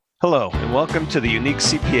Hello, and welcome to the Unique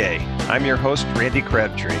CPA. I'm your host, Randy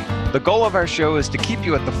Crabtree. The goal of our show is to keep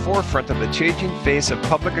you at the forefront of the changing face of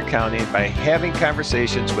public accounting by having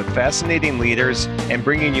conversations with fascinating leaders and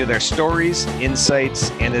bringing you their stories,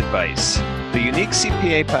 insights, and advice. The Unique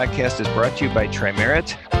CPA podcast is brought to you by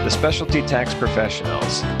Trimerit, the specialty tax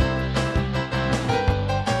professionals.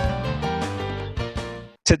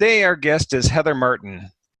 Today, our guest is Heather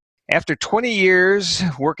Martin. After 20 years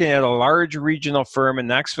working at a large regional firm in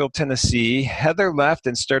Knoxville, Tennessee, Heather left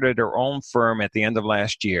and started her own firm at the end of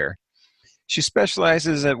last year. She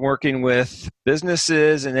specializes in working with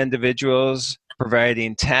businesses and individuals,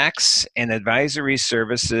 providing tax and advisory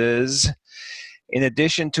services, in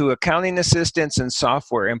addition to accounting assistance and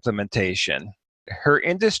software implementation. Her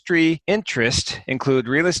industry interests include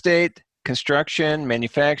real estate, construction,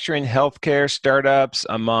 manufacturing, healthcare, startups,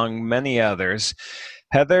 among many others.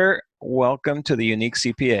 Heather, welcome to the Unique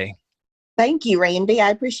CPA. Thank you, Randy. I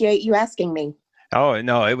appreciate you asking me. Oh,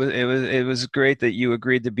 no, it was great that you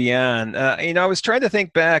agreed to be on. I was trying to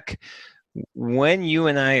think back when you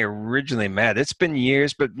and I originally met. It's been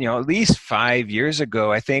years, but at least 5 years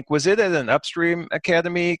ago, I think. Was it at an Upstream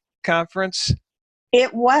Academy conference?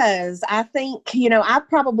 It was. I think, I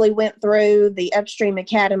probably went through the Upstream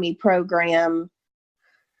Academy program.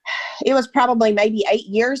 It was probably maybe 8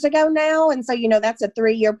 years ago now. And so, that's a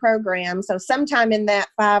 3-year program. So sometime in that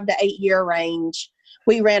 5 to 8 year range,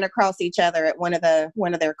 we ran across each other at one of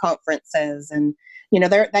their conferences. And,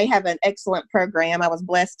 they have an excellent program. I was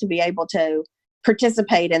blessed to be able to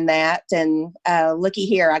participate in that. And looky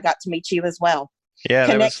here, I got to meet you as well. Yeah,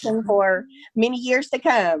 Connection for many years to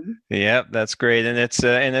come. Yeah, that's great,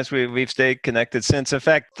 and we've stayed connected since. In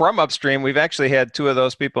fact, from Upstream, we've actually had 2 of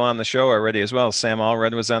those people on the show already as well. Sam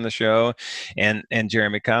Allred was on the show, and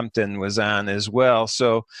Jeremy Compton was on as well.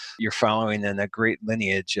 So you're following in a great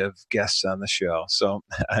lineage of guests on the show. So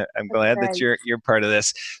I'm glad that you're part of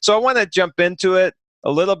this. So I want to jump into it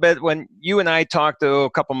a little bit. When you and I talked a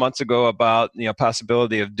couple months ago about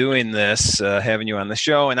possibility of doing this, having you on the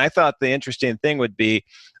show, and I thought the interesting thing would be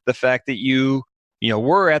the fact that you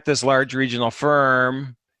were at this large regional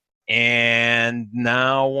firm and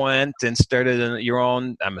now went and started your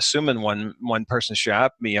own. I'm assuming one person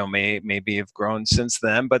shop. Maybe have grown since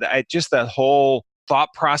then, but that whole thought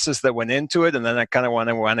process that went into it, and then I kind of want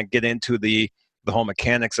to get into the whole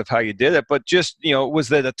mechanics of how you did it. But just, was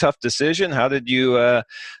that a tough decision? How did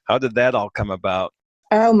that all come about?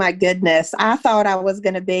 Oh my goodness. I thought I was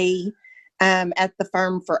going to be at the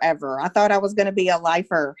firm forever. I thought I was going to be a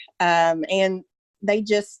lifer. And they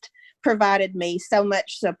just provided me so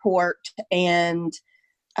much support and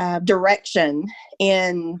direction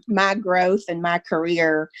in my growth and my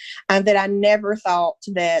career that I never thought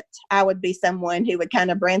that I would be someone who would kind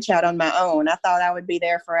of branch out on my own. I thought I would be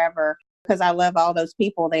there forever, because I love all those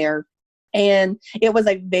people there. And it was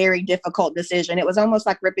a very difficult decision. It was almost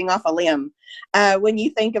like ripping off a limb. When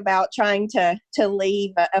you think about trying to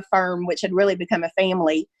leave a firm which had really become a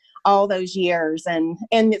family all those years. And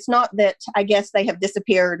it's not that I guess they have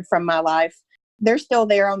disappeared from my life. They're still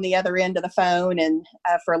there on the other end of the phone and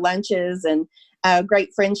for lunches, and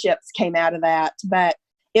great friendships came out of that. But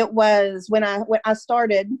it was when I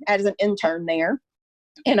started as an intern there,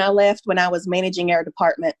 and I left when I was managing our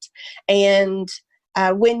department. And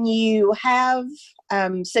when you have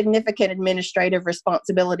significant administrative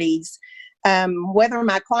responsibilities, whether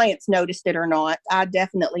my clients noticed it or not, I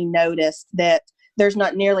definitely noticed that there's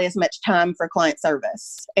not nearly as much time for client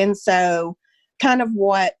service. And so kind of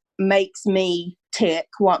what makes me tick,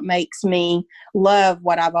 what makes me love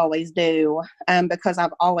what I've always do, because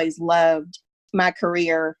I've always loved my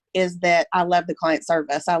career, is that I love the client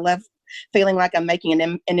service. I love feeling like I'm making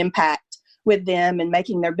an impact with them and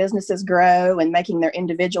making their businesses grow and making their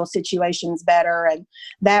individual situations better. And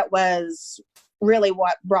that was really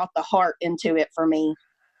what brought the heart into it for me.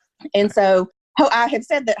 And so I have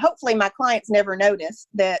said that hopefully my clients never noticed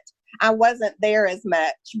that I wasn't there as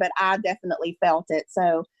much, but I definitely felt it.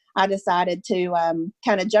 So I decided to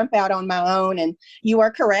kind of jump out on my own. And you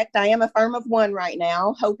are correct. I am a firm of one right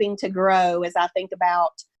now, hoping to grow as I think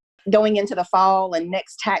about going into the fall and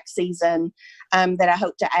next tax season, that I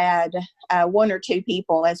hope to add 1 or 2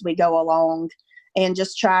 people as we go along, and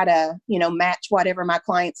just try to, match whatever my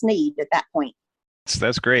clients need at that point.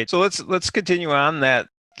 That's great. So let's continue on that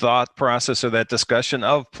thought process or that discussion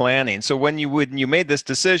of planning. So when you made this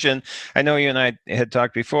decision, I know you and I had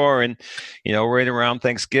talked before, and right around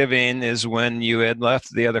Thanksgiving is when you had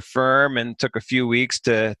left the other firm and took a few weeks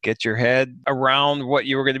to get your head around what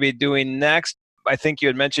you were going to be doing next. I think you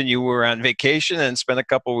had mentioned you were on vacation and spent a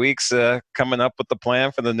couple of weeks coming up with the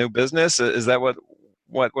plan for the new business. Is that what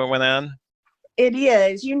went on? It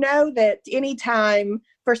is. You know that anytime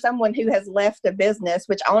for someone who has left a business,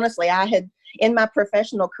 which honestly I had in my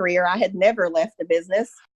professional career, I had never left a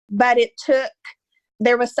business, but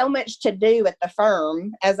there was so much to do at the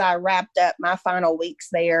firm as I wrapped up my final weeks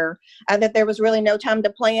there, that there was really no time to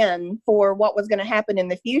plan for what was going to happen in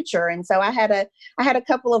the future. And so I had a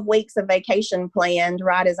couple of weeks of vacation planned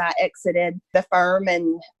right as I exited the firm.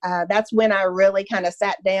 And that's when I really kind of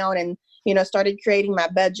sat down and, started creating my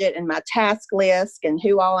budget and my task list and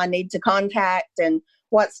who all I need to contact and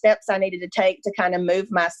what steps I needed to take to kind of move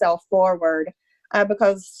myself forward.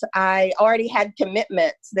 Because I already had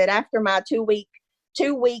commitments that after my two-week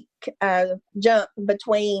jump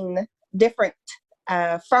between different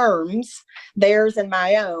firms, theirs and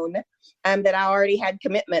my own, that I already had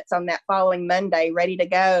commitments on that following Monday ready to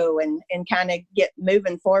go and kind of get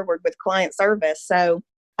moving forward with client service. So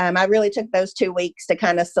I really took those 2 weeks to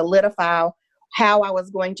kind of solidify how I was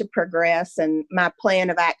going to progress and my plan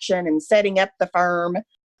of action and setting up the firm,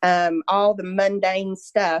 all the mundane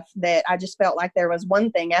stuff that I just felt like there was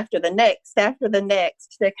one thing after the next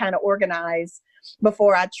to kind of organize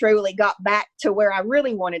before I truly got back to where I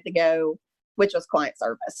really wanted to go, which was client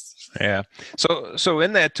service. Yeah. So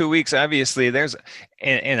in that 2 weeks, obviously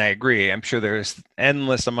and I agree, I'm sure there's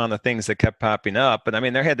endless amount of things that kept popping up, but I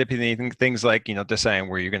mean, there had to be things like, deciding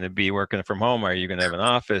where you're going to be working from home. Are you going to have an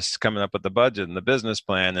office, coming up with the budget and the business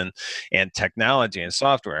plan and technology and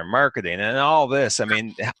software and marketing and all this? I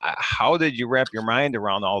mean, how did you wrap your mind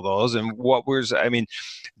around all those? And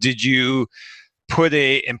did you put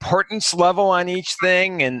a importance level on each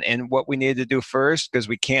thing and what we need to do first, because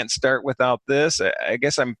we can't start without this? I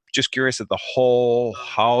guess I'm just curious at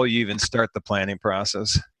how you even start the planning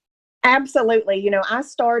process. Absolutely. I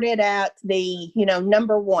started at the,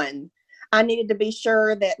 number one. I needed to be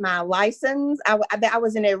sure that my license, I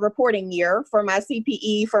was in a reporting year for my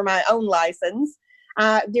CPE for my own license.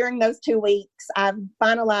 During those 2 weeks, I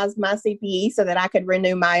finalized my CPE so that I could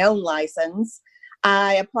renew my own license.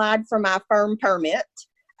 I applied for my firm permit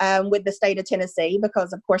with the state of Tennessee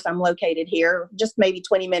because, of course, I'm located here, just maybe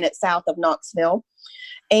 20 minutes south of Knoxville.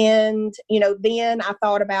 And, then I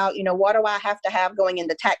thought about, what do I have to have going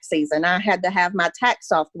into tax season? I had to have my tax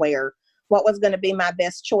software. What was going to be my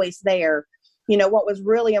best choice there? What was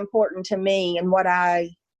really important to me and what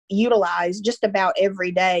I utilize just about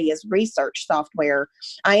every day is research software.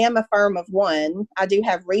 I am a firm of one. I do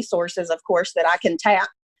have resources, of course, that I can tap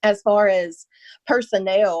as far as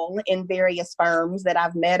personnel in various firms that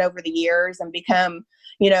I've met over the years and become,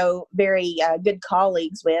 very good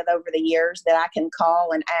colleagues with over the years that I can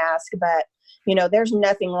call and ask. But, there's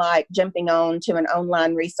nothing like jumping on to an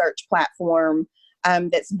online research platform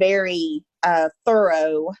that's very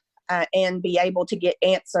thorough and be able to get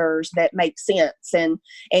answers that make sense and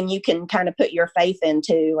you can kind of put your faith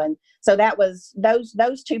into. And so that was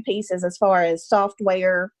those two pieces as far as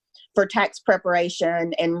software for tax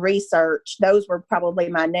preparation and research. Those were probably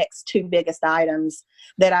my next two biggest items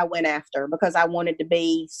that I went after because I wanted to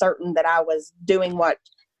be certain that I was doing what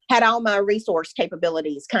had all my resource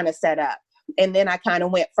capabilities kind of set up. And then I kind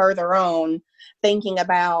of went further on thinking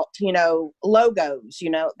about, logos,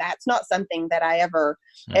 that's not something that I ever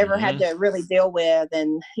had to really deal with.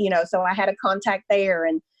 And, so I had a contact there.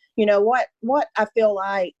 And, what I feel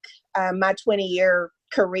like my 20-year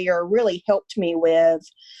career really helped me with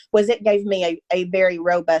was it gave me a very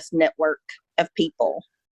robust network of people.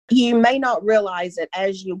 You may not realize it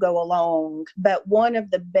as you go along, but one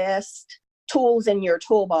of the best tools in your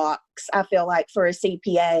toolbox, I feel like, for a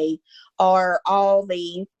CPA are all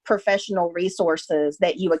the professional resources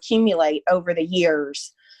that you accumulate over the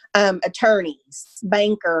years. Attorneys,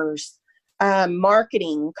 bankers,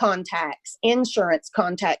 marketing contacts, insurance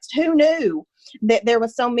contacts. Who knew that there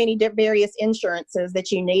was so many various insurances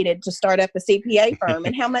that you needed to start up a CPA firm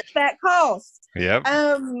and how much that costs? Yep.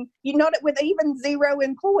 With even 0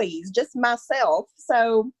 employees, just myself.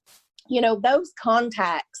 So, those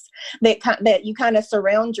contacts that you kind of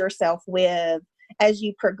surround yourself with as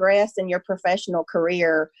you progress in your professional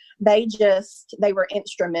career, they were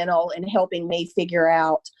instrumental in helping me figure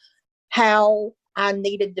out how I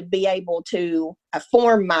needed to be able to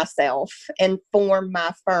form myself and form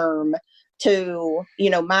my firm to,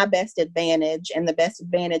 my best advantage and the best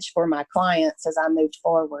advantage for my clients as I moved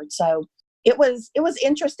forward. So it was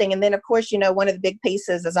interesting. And then, of course, one of the big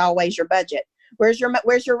pieces is always your budget. Where's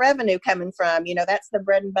your revenue coming from? That's the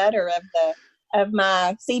bread and butter of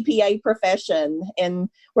my CPA profession. And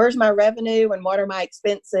where's my revenue and what are my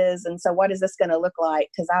expenses? And so what is this going to look like?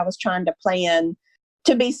 Because I was trying to plan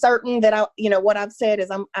to be certain that what I've said is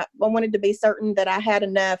I wanted to be certain that I had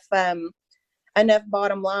enough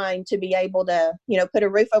bottom line to be able to, put a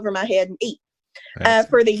roof over my head and eat.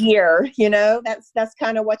 for the year. That's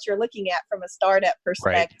kind of what you're looking at from a startup Right.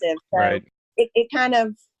 perspective. So Right.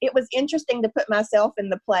 it was interesting to put myself in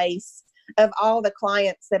the place of all the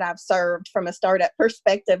clients that I've served from a startup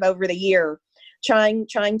perspective over the year, trying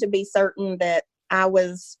to be certain that I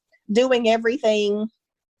was doing everything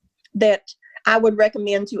that I would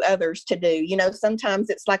recommend to others to do. Sometimes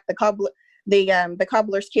it's like the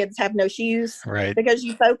cobbler's kids have no shoes, Right. because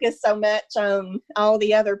you focus so much on all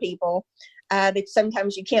the other people that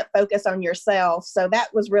sometimes you can't focus on yourself. So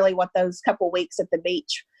that was really what those couple weeks at the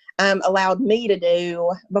beach allowed me to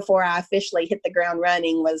do before I officially hit the ground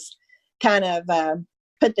running, was kind of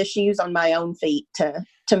put the shoes on my own feet to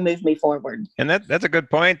move me forward. And that's a good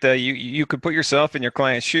point. You could put yourself in your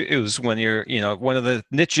client's shoes when you're, one of the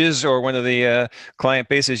niches or one of the client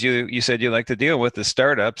bases you said you like to deal with is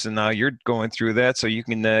startups, and now you're going through that, so you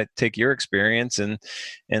can take your experience and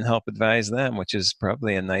help advise them, which is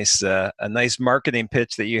probably a nice marketing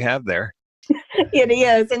pitch that you have there. It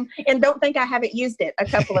is. And don't think I haven't used it a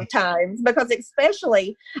couple of times, because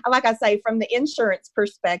especially, like I say, from the insurance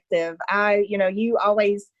perspective, you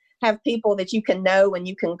always have people that you can know and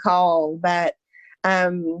you can call, but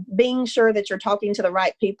being sure that you're talking to the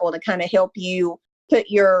right people to kind of help you put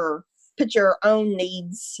your own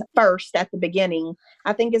needs first at the beginning,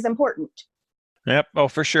 I think is important. Yep. Oh,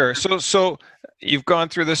 for sure. So you've gone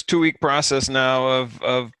through this 2-week process now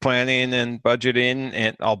of planning and budgeting,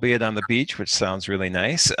 and albeit on the beach, which sounds really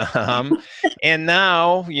nice. And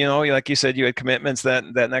now, like you said, you had commitments that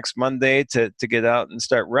next Monday to get out and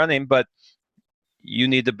start running, but you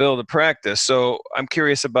need to build a practice. So I'm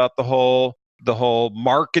curious about the whole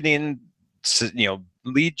marketing,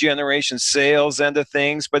 lead generation, sales end of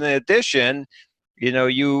things. But in addition,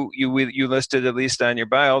 you listed, at least on your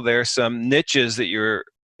bio, there's some niches that you're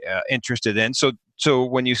interested in. So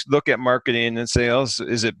when you look at marketing and sales,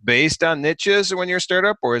 is it based on niches when you're a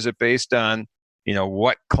startup, or is it based on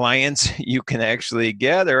what clients you can actually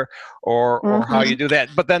get, or how you do that?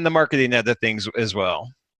 But then the marketing end of things as well.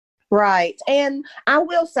 Right. And I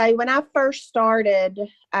will say, when I first started,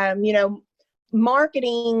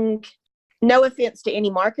 marketing, no offense to any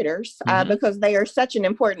marketers, because they are such an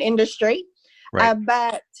important industry. Right.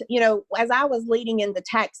 But, as I was leading into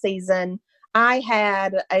tax season, I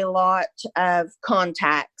had a lot of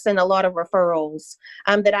contacts and a lot of referrals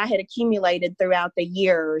that I had accumulated throughout the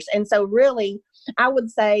years. And so really, I would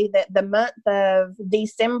say that the month of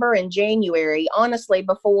December and January, honestly,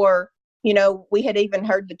 before we had even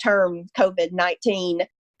heard the term COVID-19,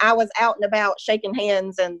 I was out and about shaking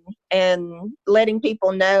hands and letting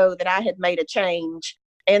people know that I had made a change,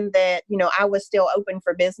 and that, I was still open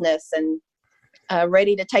for business and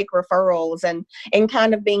ready to take referrals, and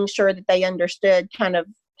kind of being sure that they understood kind of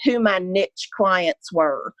who my niche clients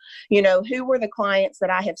were, who were the clients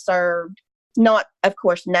that I have served, not, of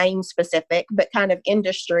course, name specific, but kind of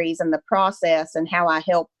industries and the process and how I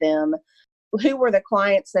helped them. Who were the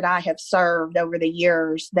clients that I have served over the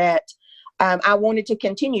years that I wanted to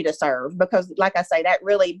continue to serve, because, like I say, that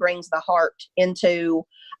really brings the heart into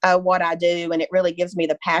what I do, and it really gives me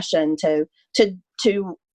the passion to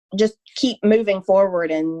just keep moving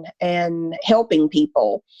forward and helping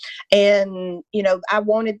people. And I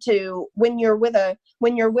wanted to, when you're with a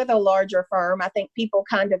larger firm, I think people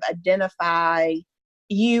kind of identify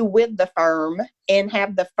you with the firm and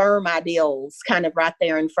have the firm ideals kind of right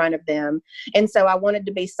there in front of them. And so I wanted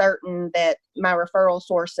to be certain that my referral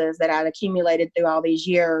sources that I'd accumulated through all these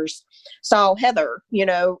years saw Heather,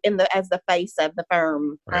 as the face of the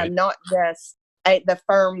firm, Right. not just the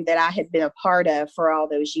firm that I had been a part of for all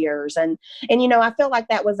those years. And I feel like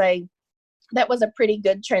that was a pretty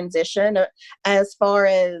good transition, as far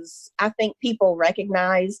as I think people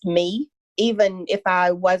recognized me, even if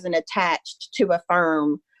I wasn't attached to a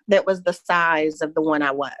firm that was the size of the one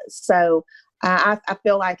I was. So I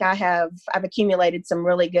feel like I've accumulated some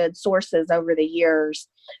really good sources over the years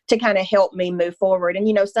to kind of help me move forward.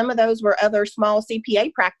 And, some of those were other small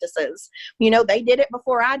CPA practices. They did it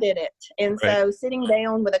before I did it. And Right. So sitting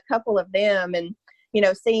down with a couple of them and,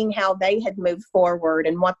 seeing how they had moved forward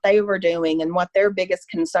and what they were doing and what their biggest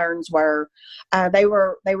concerns were, they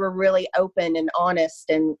were really open and honest,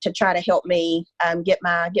 and to try to help me get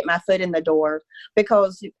my foot in the door,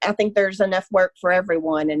 because I think there's enough work for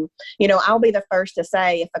everyone. And I'll be the first to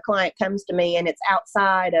say, if a client comes to me and it's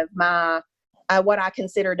outside of my what I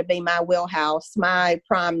consider to be my wheelhouse, my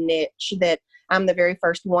prime niche, that I'm the very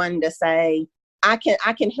first one to say, I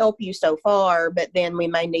can help you so far, but then we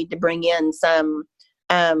may need to bring in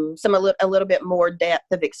a little bit more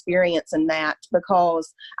depth of experience in that,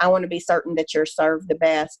 because I want to be certain that you're served the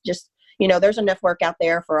best. Just, there's enough work out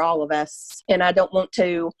there for all of us. And I don't want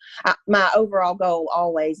to, my overall goal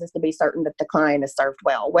always is to be certain that the client is served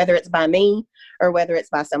well, whether it's by me or whether it's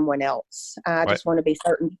by someone else. I just want to be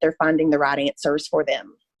certain that they're finding the right answers for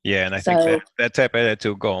them. Yeah, and I think that type of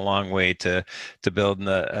attitude will go a long way to building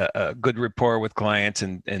a good rapport with clients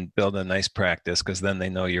and build a nice practice, because then they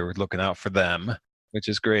know you're looking out for them, which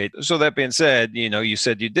is great. So that being said, you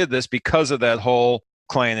said you did this because of that whole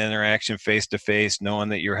client interaction face to face, knowing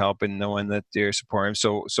that you're helping, knowing that you're supporting.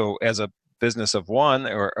 So as a business of one,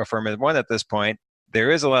 or a firm of one at this point,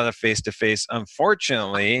 there is a lot of face-to-face,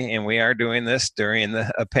 unfortunately, and we are doing this during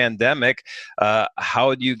a pandemic.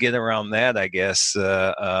 How do you get around that, I guess?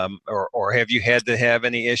 Or have you had to have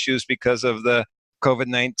any issues because of the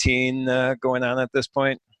COVID-19 going on at this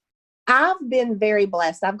point? I've been very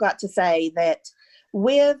blessed. I've got to say that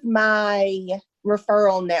with my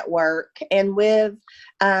referral network and with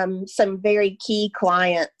some very key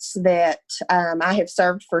clients that I have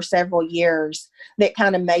served for several years that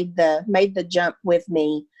kind of made the jump with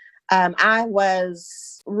me. I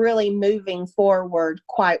was really moving forward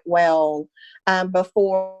quite well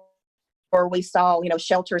before we saw,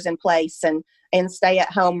 shelters in place and stay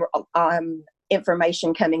at home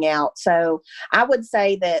information coming out. So I would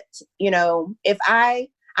say that, if I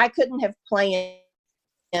couldn't have planned,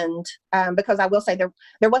 because I will say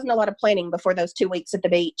there wasn't a lot of planning before those 2 weeks at the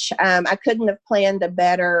beach. I couldn't have planned a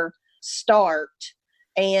better start.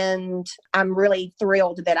 And I'm really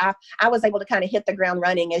thrilled that I was able to kind of hit the ground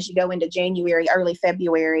running as you go into January, early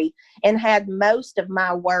February, and had most of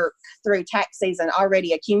my work through tax season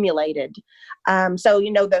already accumulated. So,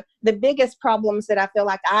 the biggest problems that I feel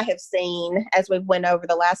like I have seen as we've went over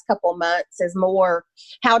the last couple of months is more,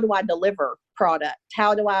 how do I deliver product?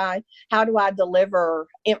 How do I deliver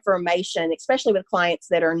information, especially with clients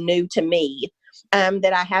that are new to me,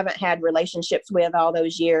 that I haven't had relationships with all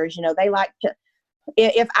those years? They like to,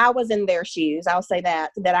 if I was in their shoes, I'll say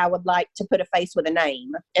that I would like to put a face with a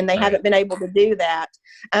name, and they haven't been able to do that.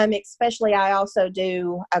 Especially, I also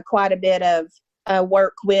do quite a bit of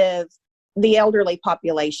work with the elderly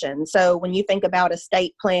population. So when you think about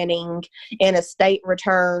estate planning and estate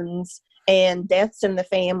returns and deaths in the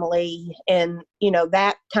family and,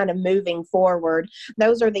 that kind of moving forward,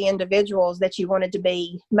 those are the individuals that you wanted to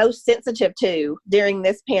be most sensitive to during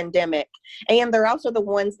this pandemic. And they're also the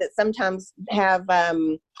ones that sometimes have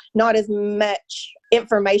not as much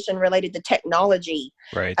information related to technology.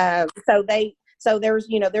 Right. So there's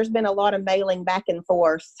been a lot of mailing back and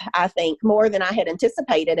forth, I think, more than I had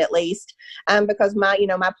anticipated, at least, because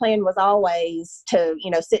my plan was always to,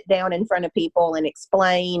 sit down in front of people and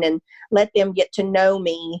explain and let them get to know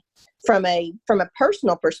me from a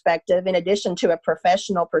personal perspective, in addition to a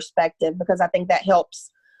professional perspective, because I think that helps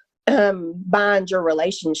bind your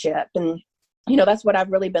relationship. And that's what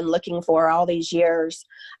I've really been looking for all these years,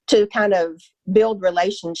 to kind of build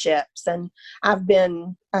relationships. And I've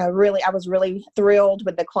been I was really thrilled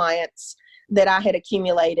with the clients that I had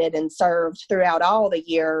accumulated and served throughout all the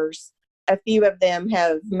years. A few of them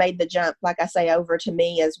have made the jump, like I say, over to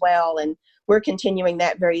me as well. And we're continuing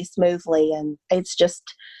that very smoothly. And it's just,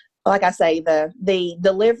 like I say, the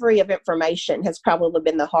delivery of information has probably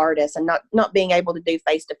been the hardest, and not being able to do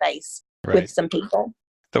face-to-face with some people.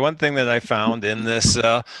 The one thing that I found in this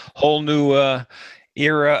whole new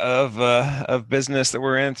era of business that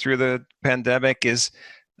we're in through the pandemic is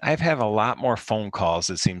I've had a lot more phone calls,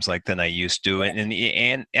 it seems like, than I used to.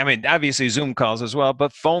 And I mean, obviously Zoom calls as well,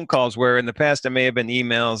 but phone calls, where in the past it may have been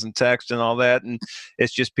emails and text and all that. And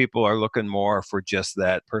it's just people are looking more for just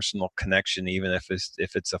that personal connection, even if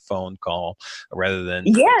it's a phone call rather than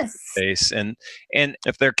face. And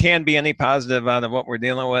if there can be any positive out of what we're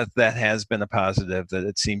dealing with, that has been a positive, that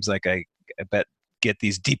it seems like I bet get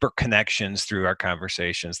these deeper connections through our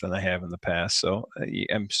conversations than I have in the past. So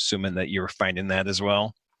I'm assuming that you're finding that as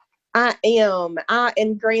well. I am.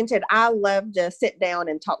 And granted, I love to sit down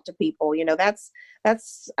and talk to people. That's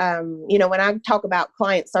when I talk about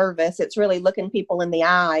client service, it's really looking people in the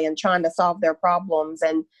eye and trying to solve their problems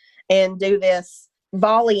and do this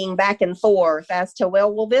volleying back and forth as to,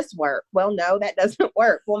 well, will this work? Well, no, that doesn't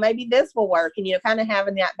work. Well, maybe this will work. And, kind of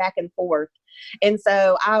having that back and forth. And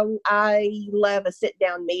so I love a sit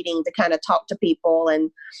down meeting to kind of talk to people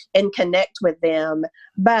and connect with them.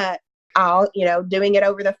 But doing it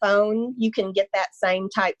over the phone, you can get that same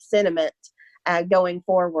type sentiment going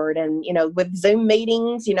forward. And, with Zoom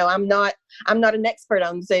meetings, I'm not an expert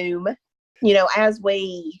on Zoom. As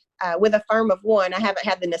we, with a firm of one, I haven't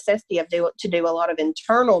had the necessity to do a lot of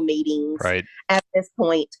internal meetings at this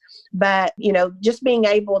point. But, just being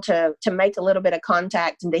able to make a little bit of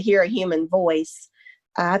contact and to hear a human voice,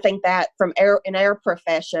 I think that in our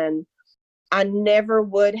profession, I never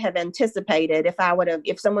would have anticipated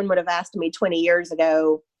if someone would have asked me 20 years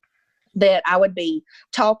ago that I would be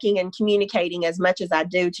talking and communicating as much as I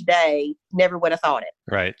do today. Never would have thought it.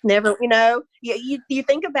 Right. Never, you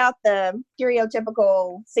think about the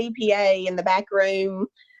stereotypical CPA in the back room,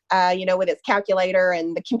 with its calculator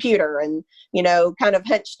and the computer and, kind of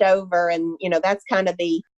hunched over. And, that's kind of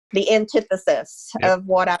the antithesis of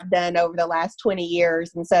what I've done over the last 20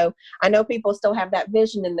 years. And so I know people still have that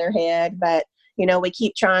vision in their head, but, we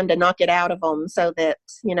keep trying to knock it out of them so that,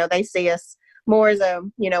 they see us more as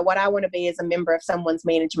what I want to be is a member of someone's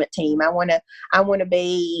management team. I want to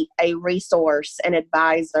be a resource and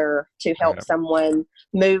advisor to help someone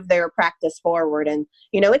move their practice forward. And,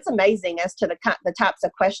 it's amazing as to the types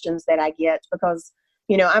of questions that I get because,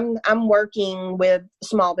 I'm working with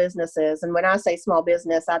small businesses. And when I say small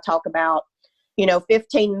business, I talk about,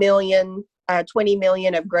 15 million, 20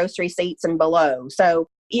 million of gross receipts and below. So,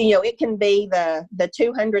 it can be the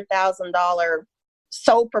 $200,000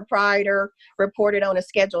 sole proprietor reported on a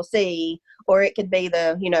Schedule C, or it could be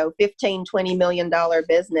the, $15-20 million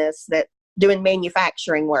business that doing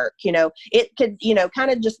manufacturing work. It could,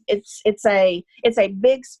 kind of just, it's a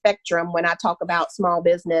big spectrum when I talk about small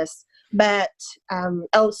business. But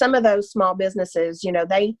some of those small businesses,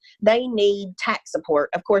 they need tax support.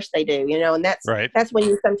 Of course they do, and that's when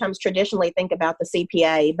you sometimes traditionally think about the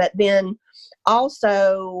CPA. But then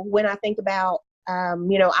also when I think about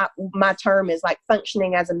my term is like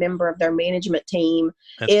functioning as a member of their management team.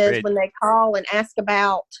 That's is great. When they call and ask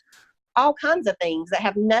about all kinds of things that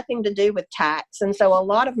have nothing to do with tax. And so a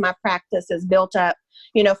lot of my practice is built up,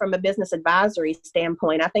 from a business advisory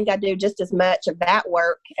standpoint. I think I do just as much of that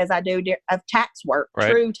work as I do of tax work,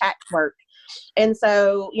 true tax work. And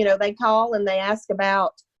so, they call and they ask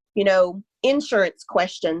about, insurance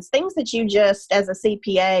questions, things that you just as a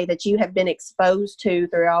CPA that you have been exposed to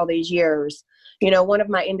through all these years. One of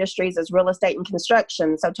my industries is real estate and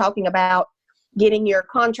construction. So talking about getting your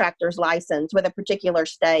contractor's license with a particular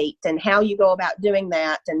state and how you go about doing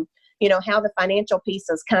that and, how the financial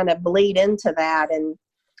pieces kind of bleed into that. And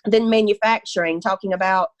then manufacturing, talking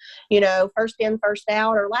about, first in, first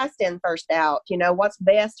out or last in, first out, what's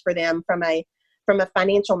best for them from a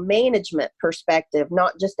financial management perspective,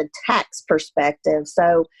 not just a tax perspective.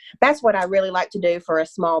 So that's what I really like to do for a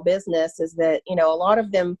small business is that, a lot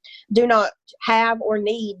of them do not have or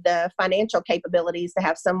need the financial capabilities to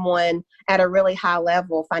have someone at a really high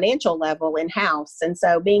level, financial level in-house. And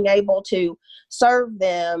so being able to serve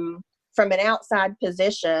them from an outside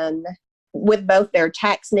position with both their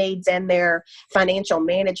tax needs and their financial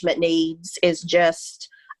management needs is just,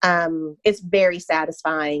 it's very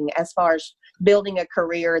satisfying as far as building a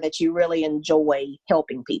career that you really enjoy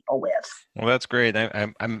helping people with. Well, that's great.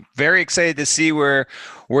 I'm very excited to see where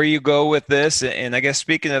you go with this. And I guess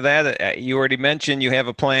speaking of that, you already mentioned you have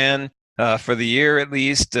a plan for the year at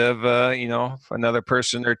least of another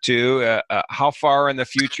person or two. How far in the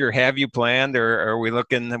future have you planned, or are we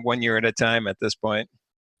looking 1 year at a time at this point?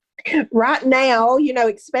 Right now,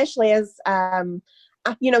 especially as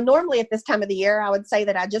normally at this time of the year, I would say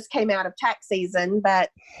that I just came out of tax season,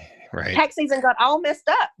 but tax season got all messed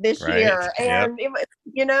up this year. And, it was,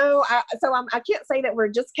 I can't say that we're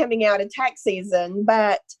just coming out of tax season,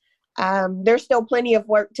 but there's still plenty of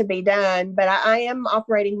work to be done. But I am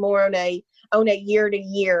operating more on a year to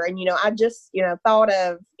year. And, I just, thought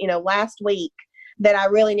of, last week that I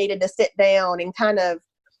really needed to sit down and kind of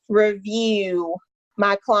review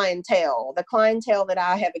my clientele, the clientele that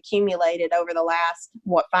I have accumulated over the last,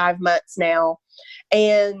 5 months now,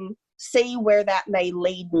 and see where that may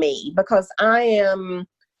lead me, because I'm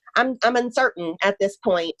uncertain at this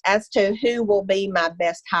point as to who will be my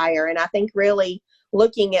best hire. And I think really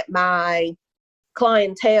looking at my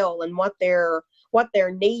clientele and what their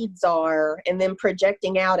needs are, and then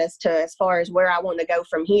projecting out as far as where I want to go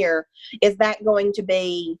from here, is that going to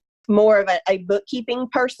be more of a bookkeeping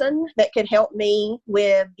person that could help me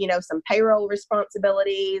with, some payroll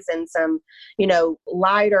responsibilities and some,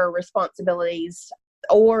 lighter responsibilities?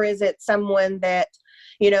 Or is it someone that,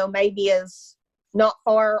 maybe is not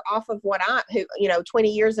far off of 20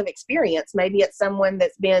 years of experience? Maybe it's someone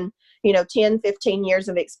that's been, 10, 15 years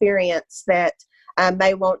of experience that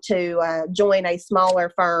may want to join a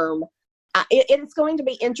smaller firm. It's going to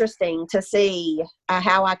be interesting to see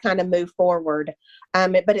how I kind of move forward.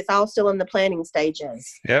 But it's all still in the planning stages.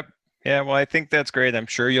 Yep. Yeah, well, I think that's great. I'm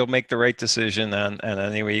sure you'll make the right decision on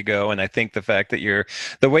any way you go. And I think the fact that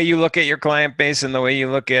the way you look at your client base and the way you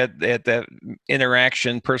look at that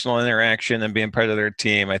interaction, personal interaction, and being part of their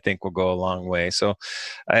team, I think will go a long way. So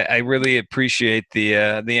I really appreciate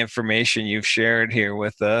the information you've shared here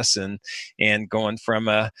with us, and going from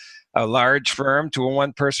a large firm to a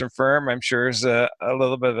one-person firm, I'm sure is a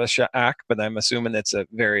little bit of a shock, but I'm assuming it's a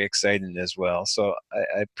very exciting as well. So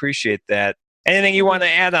I appreciate that. Anything you want to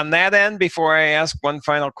add on that end before I ask one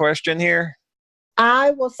final question here?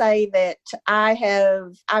 I will say that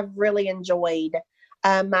I've really enjoyed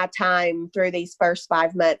my time through these first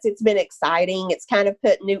 5 months. It's been exciting. It's kind of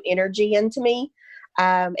put new energy into me,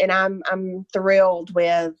 and I'm thrilled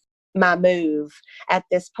with my move at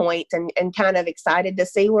this point, and kind of excited to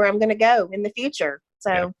see where I'm going to go in the future.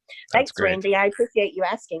 Yeah, So, that's thanks, great. Randy. I appreciate you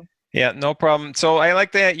asking. Yeah, no problem. So I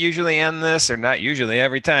like to usually end this, or not usually,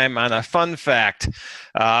 every time on a fun fact.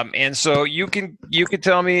 And so you can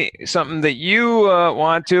tell me something that you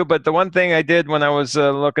want to. But the one thing I did when I was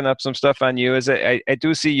looking up some stuff on you is I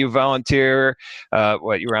do see you volunteer.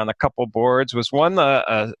 You were on a couple boards. Was one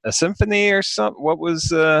a symphony or something? What was?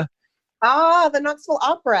 The Knoxville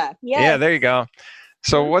Opera. Yeah, Yes. there you go.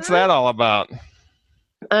 So what's Mhm. that all about?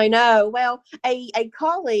 I know. Well, a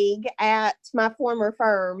colleague at my former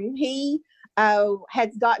firm, he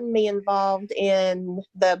has gotten me involved in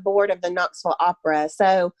the board of the Knoxville Opera.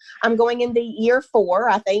 So I'm going into year 4,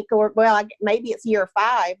 I think, or well, maybe it's year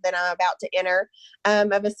 5 that I'm about to enter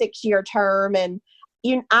of a 6-year term. And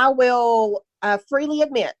I will freely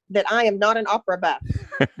admit that I am not an opera buff,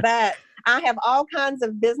 but I have all kinds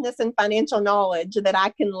of business and financial knowledge that I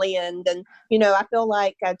can lend. And, I feel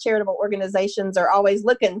like charitable organizations are always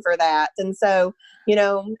looking for that. And so,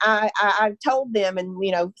 I told them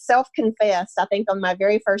and, self-confessed, I think on my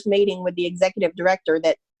very first meeting with the executive director,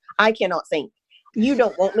 that I cannot sing. You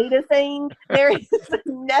don't want me to sing. There is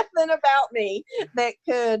nothing about me that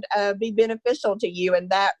could be beneficial to you in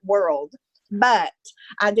that world. But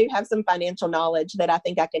I do have some financial knowledge that I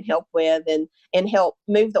think I can help with and help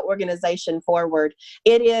move the organization forward.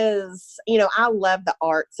 It is, I love the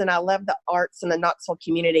arts, and I love the arts in the Knoxville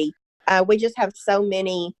community. We just have so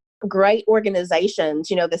many great organizations,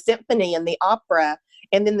 the symphony and the opera.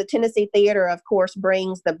 And then the Tennessee Theater, of course,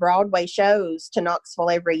 brings the Broadway shows to Knoxville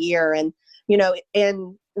every year. And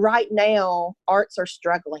right now, arts are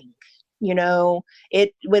struggling.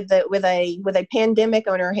 It with a pandemic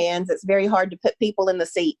on our hands, it's very hard to put people in the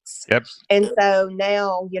seats. Yep. And so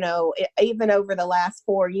now, even over the last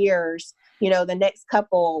 4 years, the next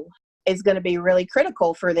couple is going to be really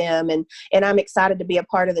critical for them. And I'm excited to be a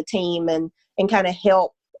part of the team and kind of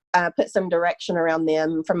help put some direction around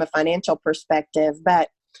them from a financial perspective. But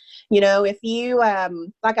if you,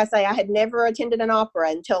 like I say, I had never attended an opera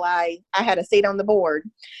until I had a seat on the board.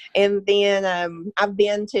 And then I've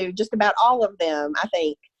been to just about all of them, I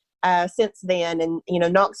think, since then. And,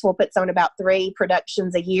 Knoxville puts on about 3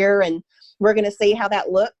 productions a year. And we're going to see how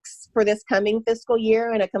that looks for this coming fiscal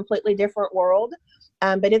year in a completely different world.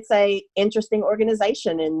 But it's a interesting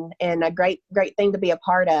organization and a great thing to be a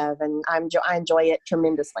part of. And I enjoy it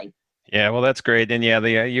tremendously. Yeah, well, that's great, and yeah,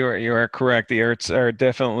 you are correct. The arts are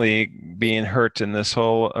definitely being hurt in this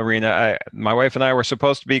whole arena. My wife and I were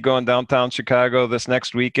supposed to be going downtown Chicago this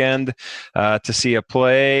next weekend to see a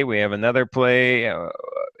play. We have another play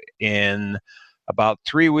in about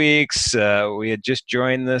 3 weeks. We had just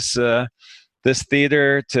joined this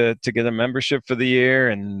theater to get a membership for the year,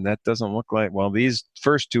 and that doesn't look like, well, these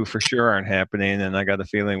first 2 for sure aren't happening, and I got a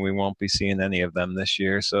feeling we won't be seeing any of them this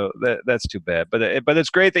year, so that's too bad. But it's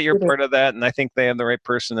great that you're part of that, and I think they have the right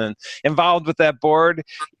person involved with that board.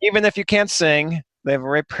 Even if you can't sing, they have a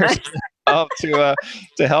right person involved to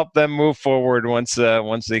help them move forward once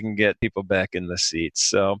they can get people back in the seats.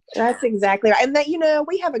 So that's exactly right. And that,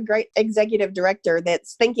 we have a great executive director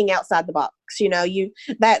that's thinking outside the box.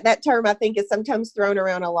 That term, I think, is sometimes thrown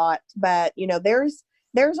around a lot, but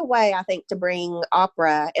there's a way, I think, to bring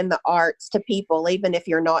opera and the arts to people, even if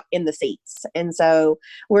you're not in the seats. And so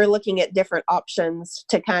we're looking at different options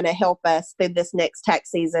to kind of help us through this next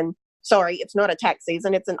tax season. Sorry, it's not a tax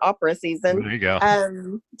season, it's an opera season. There you go.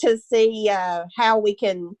 To see how we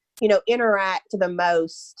can, interact the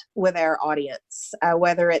most with our audience,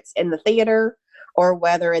 whether it's in the theater or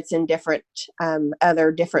whether it's in different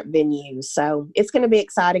other different venues. So it's going to be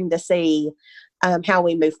exciting to see how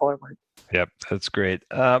we move forward. Yep, that's great.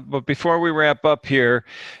 But before we wrap up here,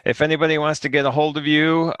 if anybody wants to get a hold of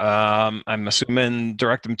you, I'm assuming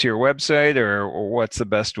direct them to your website, or what's the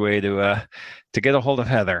best way to get a hold of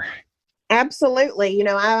Heather? Absolutely.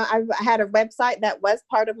 I've had a website that was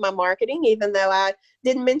part of my marketing, even though I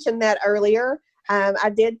didn't mention that earlier. I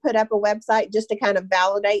did put up a website just to kind of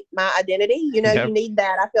validate my identity. Yep. You need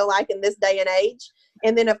that, I feel like, in this day and age.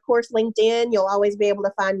 And then, of course, LinkedIn, you'll always be able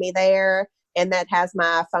to find me there. and that has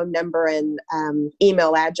my phone number and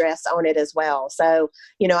email address on it as well. So,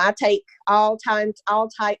 I take all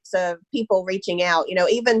types of people reaching out.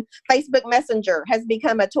 Even Facebook Messenger has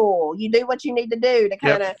become a tool. You do what you need to do to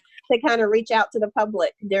kind of reach out to the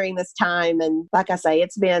public during this time. And like I say,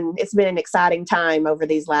 it's been an exciting time over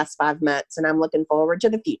these last 5 months, and I'm looking forward to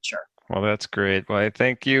the future. Well, that's great. Well, I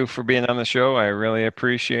thank you for being on the show. I really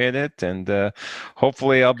appreciate it. And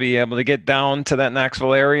hopefully I'll be able to get down to that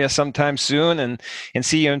Knoxville area sometime soon and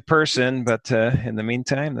see you in person. But in the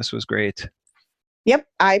meantime, this was great. Yep.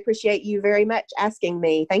 I appreciate you very much asking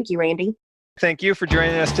me. Thank you, Randy. Thank you for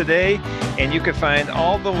joining us today. And you can find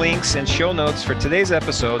all the links and show notes for today's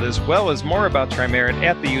episode, as well as more about Tri-Merit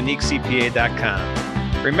at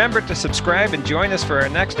theuniquecpa.com. Remember to subscribe and join us for our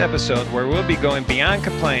next episode, where we'll be going beyond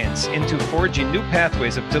compliance into forging new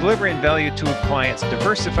pathways of delivering value to clients,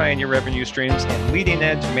 diversifying your revenue streams, and leading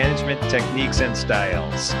edge management techniques and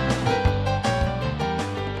styles.